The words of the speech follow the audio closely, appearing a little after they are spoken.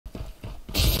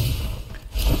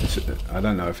I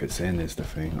don't know if it's in is the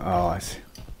thing. Oh, I see.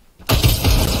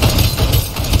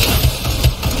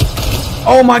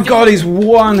 Oh my god, he's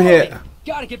one hit.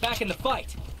 Gotta get back in the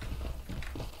fight.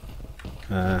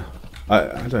 I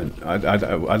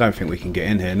don't think we can get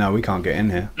in here. No, we can't get in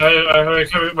here. Wait,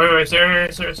 sir,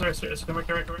 come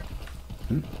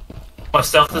here. My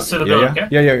stealth is to the building, okay?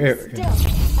 Yeah.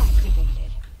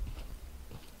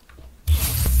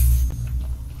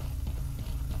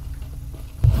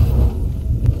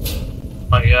 Oh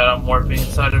my god, I'm warping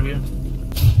inside of you.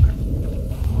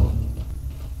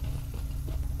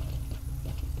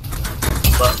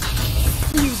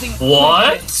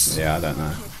 What? Yeah, I don't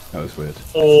know. That was weird.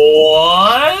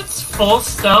 What? Full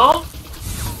stealth?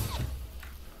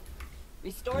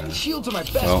 Restoring shield to my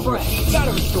best friend.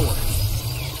 Gotta restore.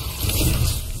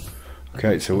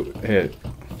 Okay, so here.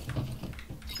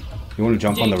 You want to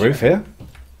jump on the roof here?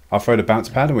 I'll throw the bounce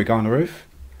pad and we go on the roof.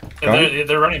 Yeah,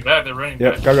 they're running back. They're running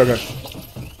back. Yeah, go.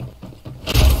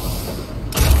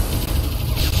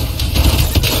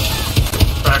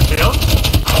 Backfield.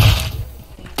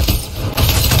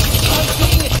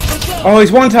 Oh,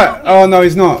 he's one tap. Oh no,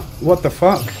 he's not. What the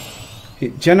fuck? He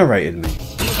generated me.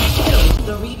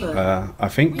 I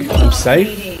think I'm safe.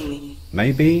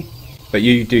 Maybe. But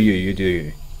you do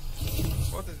you.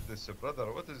 What is this,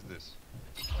 brother? What is this?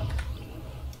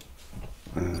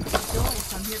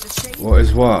 What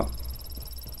is what?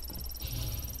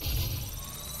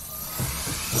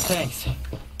 Thanks.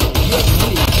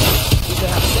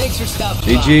 Thanks for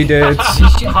stopping GG dudes.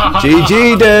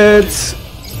 GG dudes.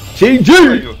 Why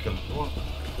GG. you killed?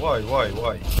 Why?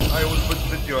 I will put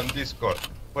you on Discord.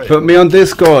 Wait. Put me on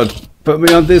Discord. Put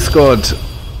me on Discord.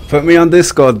 Put me on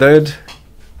Discord, dude.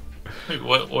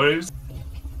 Wait, what is?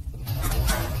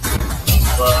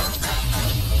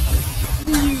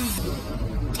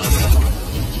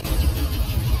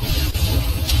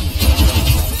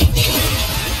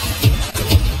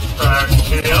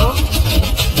 Backfield.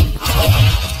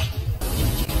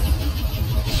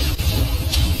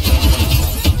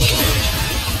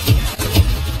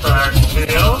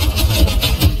 Backfield.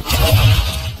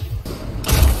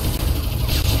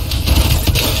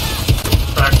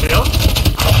 Backfield.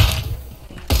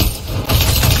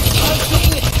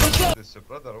 This,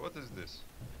 brother, what is this?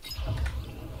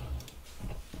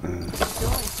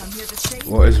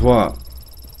 What is what?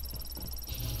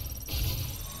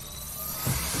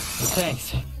 Thanks.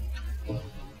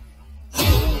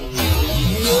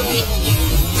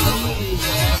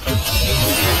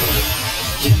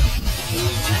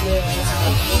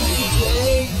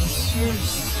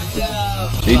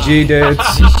 GG dudes.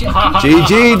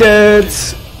 GG dudes.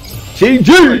 Why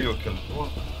GG. you killed?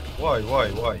 Why? I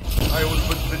will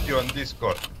put you on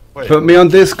Discord. Wait. Put me on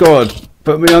Discord.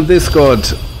 Put me on Discord.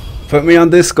 Put me on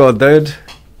Discord, dude.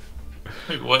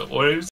 Wait, what is?